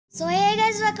So hey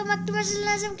guys, welcome back to my channel.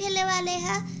 आज हम खेलने वाले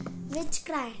हैं विच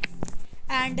क्राई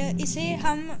एंड इसे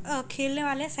हम खेलने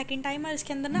वाले हैं सेकंड टाइम। और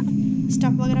इसके अंदर ना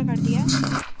स्टफ वगैरह कर दिया है,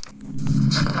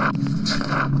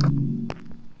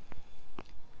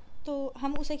 तो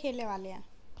हम उसे खेलने वाले हैं।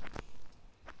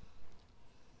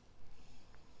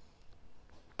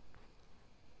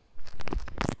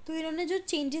 तो इन्होंने जो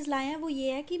चेंजेस लाए हैं वो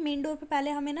ये है कि मेन डोर पे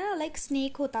पहले हमें ना लाइक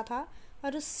स्नेक होता था,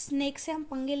 और उस स्नेक से हम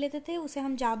पंगे लेते थे, उसे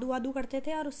हम जादू वादू करते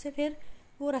थे, और उससे फिर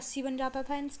वो रस्सी बन जाता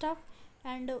था एंड स्टफ।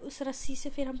 एंड उस रस्सी से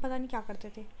फिर हम पता नहीं क्या करते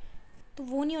थे। तो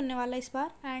वो नहीं होने वाला इस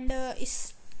बार। एंड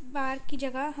इस बार की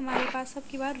जगह हमारे पास अब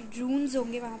की बार रून्स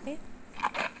होंगे। वहाँ पे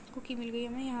कुकी मिल गई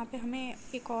हमें, यहाँ पे हमें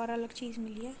एक और अलग चीज़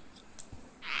मिली है।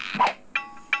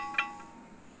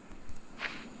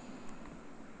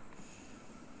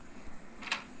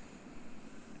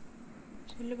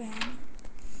 बोलो बहन,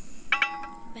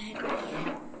 बहन नहीं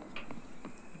है।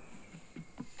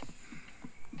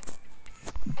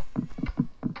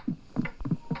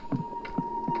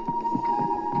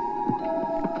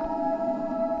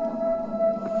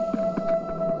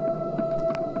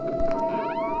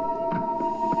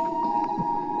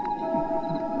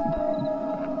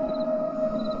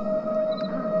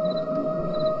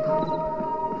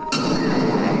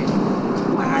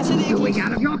 Doing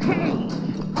out of your cage.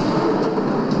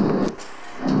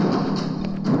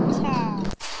 अच्छा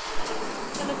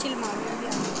चलो चिल मारो अभी आ।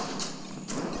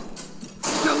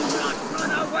 Do not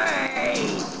run away.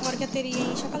 और क्या तेरी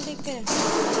यही शक्ल देखते हैं?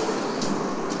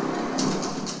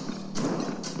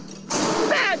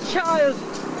 Bad child.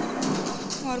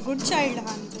 और गुड चाइल्ड।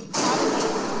 हाँ नहीं तो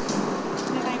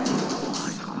इतना टाइम नहीं।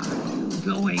 What are you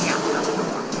doing out of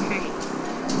your cage?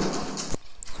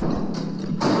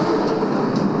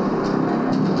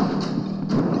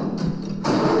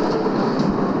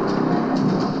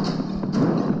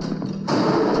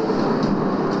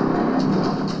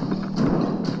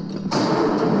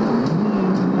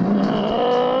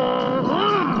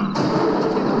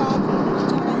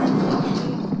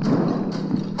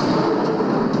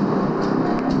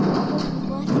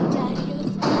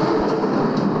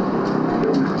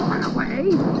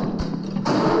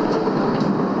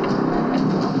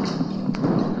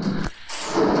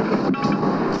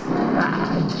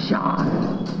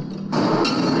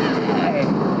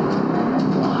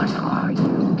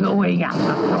 Doing out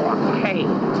of your cage.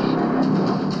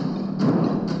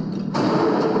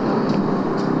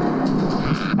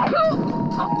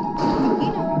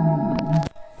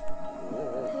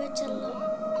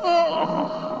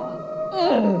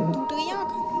 टूट गई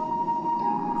आँख।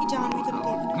 ये जान भी तो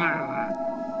नहीं देखना।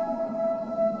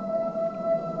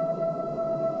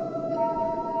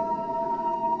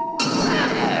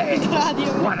 डरा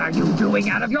दिया। What are you doing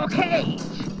out of your cage?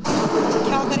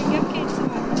 क्या करेंगे हम केज से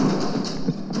बाहर?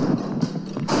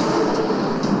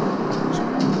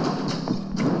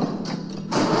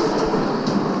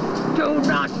 Do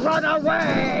not run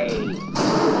away.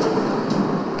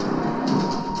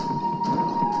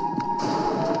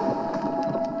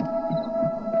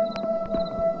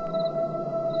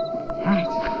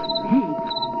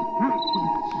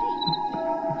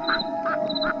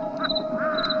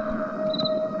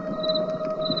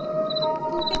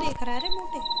 तू क्या देख रहा है रे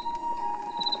मोटे?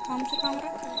 काम से काम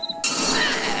रख।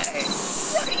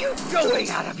 What are you doing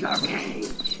out of your cage?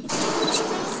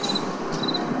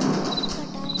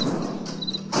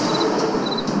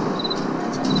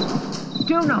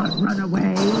 Do not run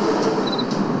away.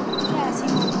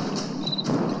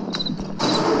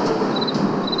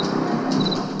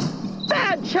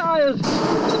 Bad child.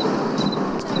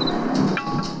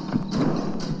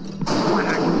 What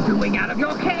are you doing out of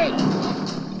your cage?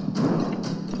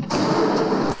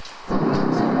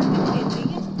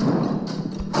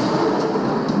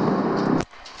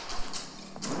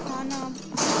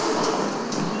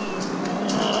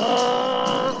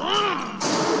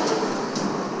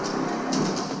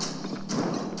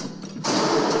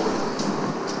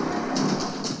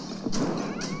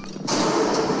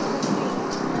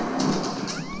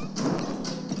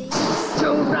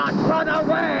 Do not run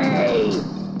away!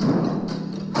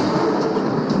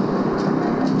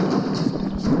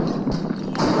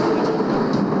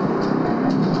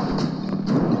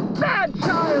 Bad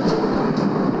child!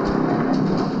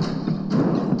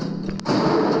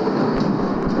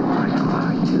 What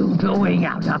are you doing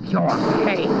out of your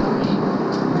cage?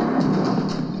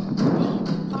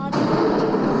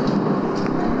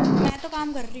 मैं तो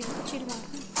काम कर रही हूँ, तो chill मार।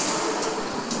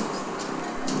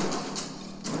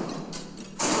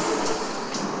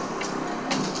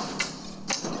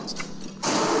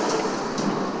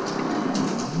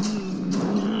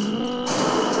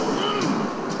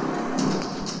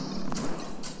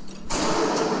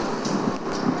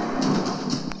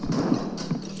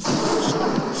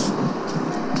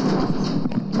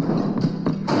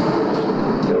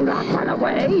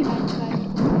 cave?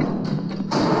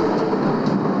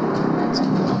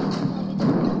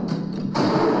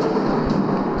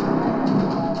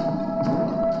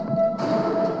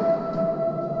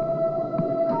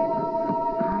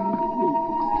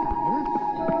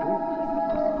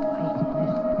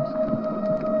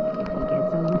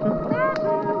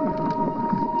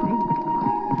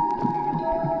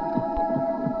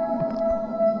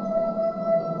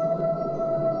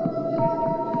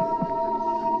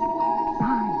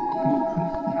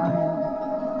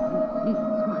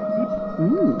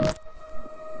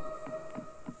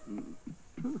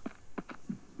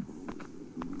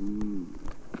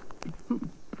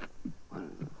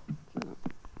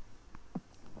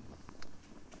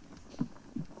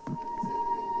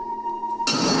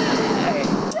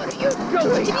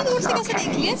 इतनी दूर से कैसे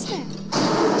देख लिया इसने?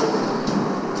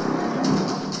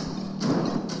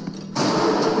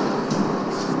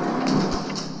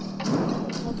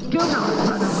 Do not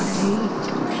run away.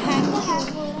 Hang हो रहा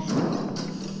है।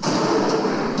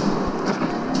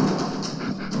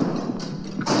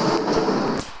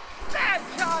 Bad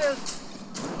child!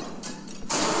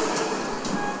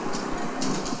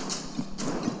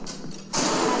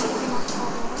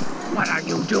 What are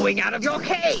you doing out of your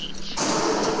cage?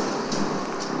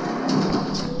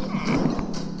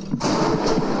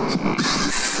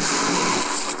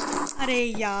 अरे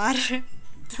यार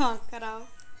दिमाग खराब।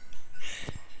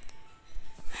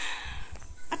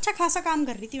 अच्छा खासा काम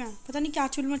कर रही थी मैं, पता नहीं क्या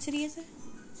चुल मच रही है इसे।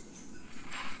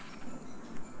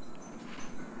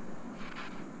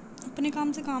 अपने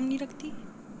काम से काम नहीं रखती।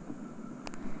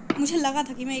 मुझे लगा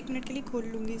था कि मैं 1 मिनट के लिए खोल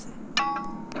लूंगी इसे।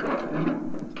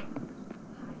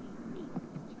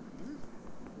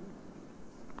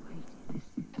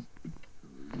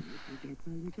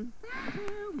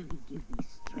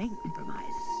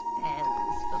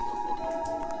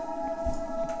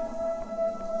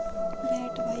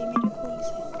 बैठ भाई मेरे खोल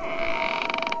से।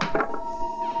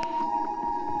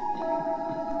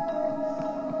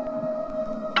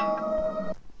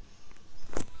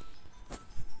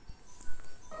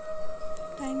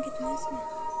 टाइम कितना है इसमें?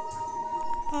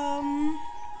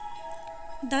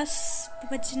 10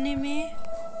 बजने में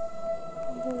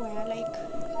वो है like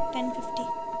 10:50।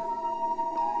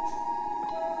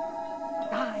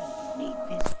 I need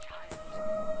this child.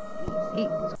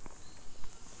 He's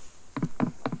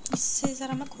इससे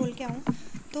ज़रा मैं खोल के आऊँ।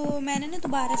 तो मैंने ना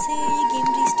दोबारा से ये गेम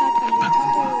रीस्टार्ट कर लिया था,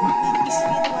 तो मैं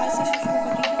इसलिए दोबारा से शुरू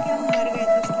कर रही हूँ क्योंकि हम मर गए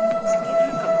थे उसके अंदर इसलिए।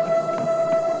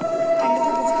 एंड वो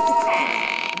बहुत दुख की बात।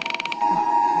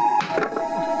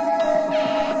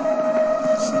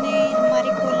 उसने हमारे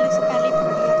खोलने से पहले ही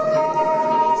पकड़ लिया था।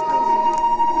 Anyways,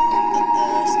 तो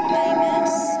इसमें टाइम है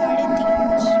 3:30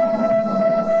 बज रहे हैं।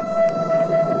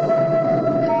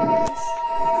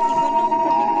 एक बार ना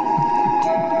ऊपर लेकर आता था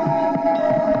क्या कर रही है?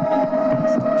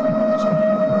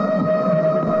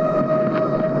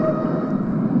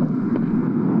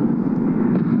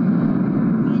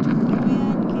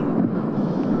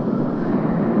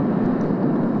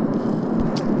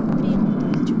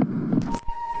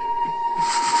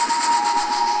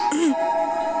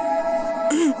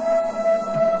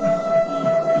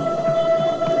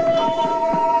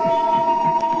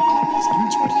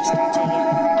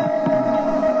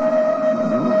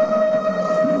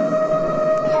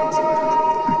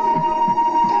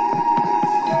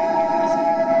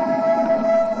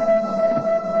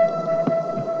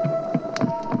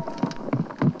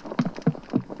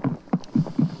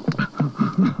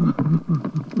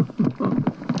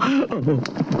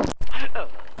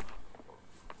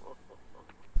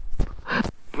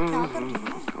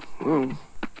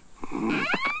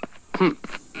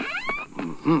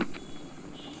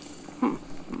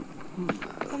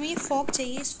 हमें ये फॉग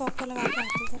चाहिए, इस फॉग को लगा के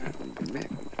आते जरा।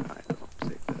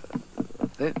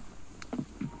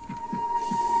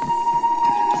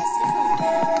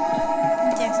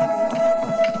 जैसा भी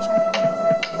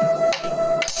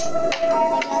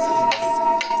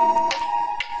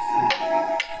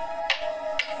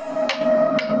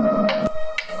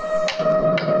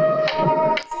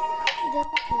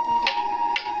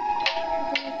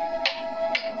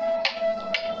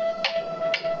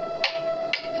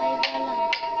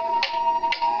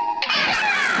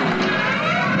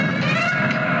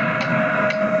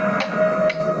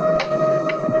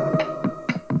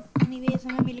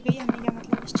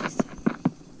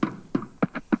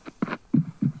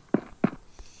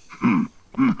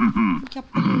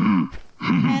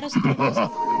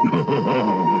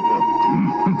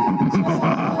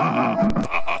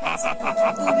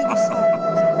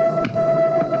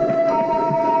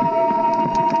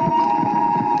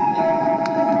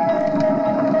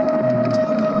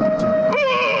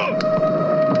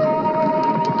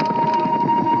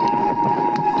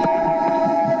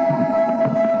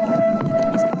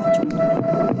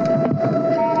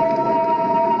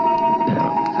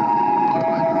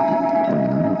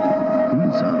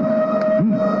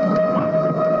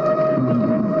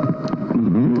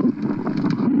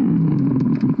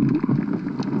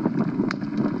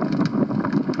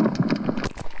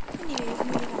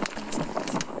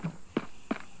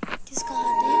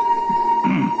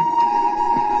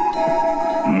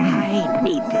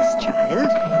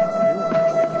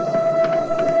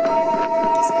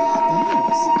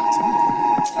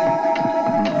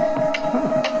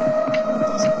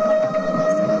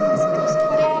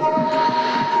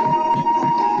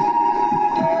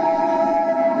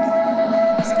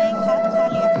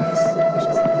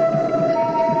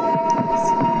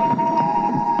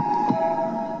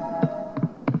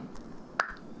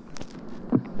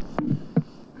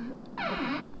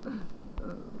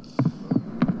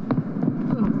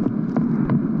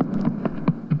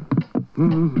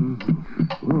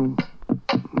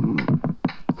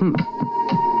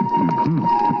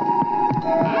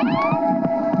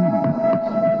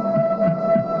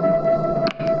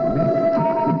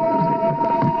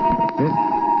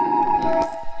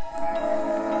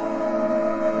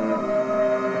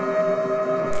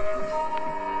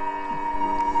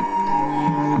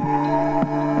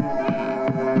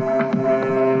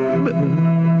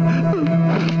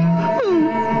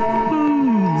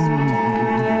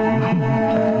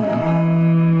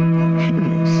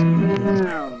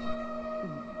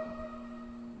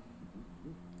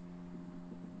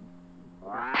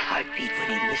Heartbeat when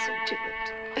he listened to it.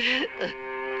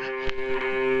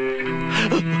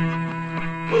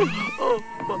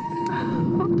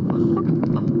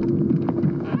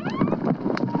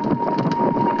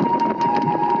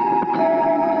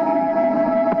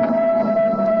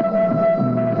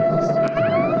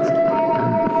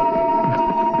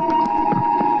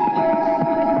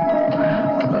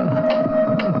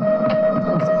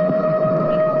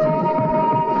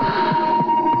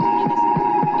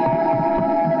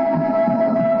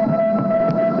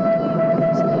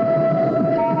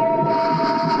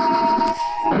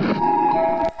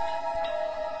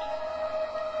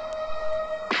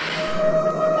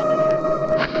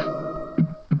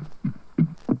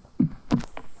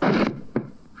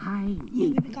 ये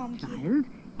भी काम किया Child?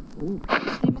 Oh,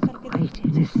 इसलिए मैं करके quite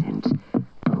innocent.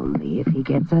 Only if he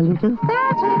gets a little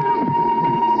fatter.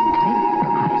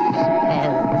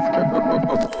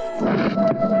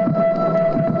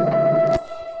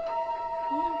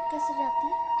 ये रुक कैसे जाती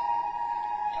है?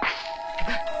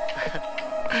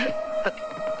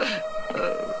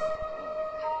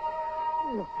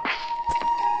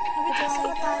 अबे जैसे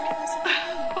बता रहे हैं वैसे तो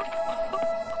नहीं।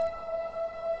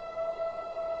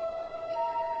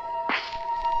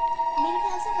 मेरे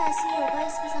ख्याल से वैसे ही होगा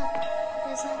इसके साथ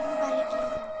जैसे हमने पहले किया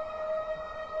था।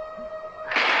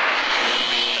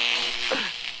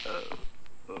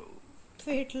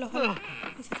 वेट लॉस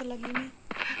इसे तो लगी नहीं।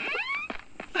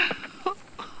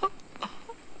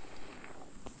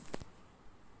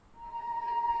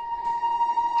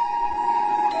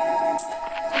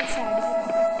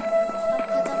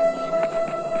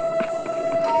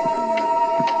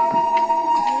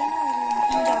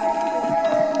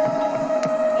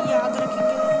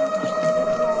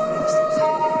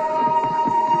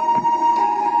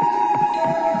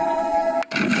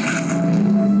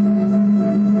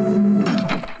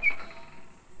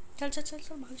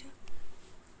 चल भाग जा।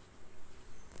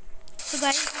 तो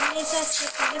गाइस हमने इसे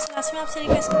स्किप कर दिया। लास्ट में आपसे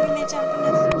रिक्वेस्ट करूंगी मेरे चैनल को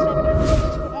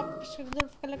सब्सक्राइब करें, आप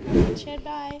शेयर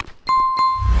बाय।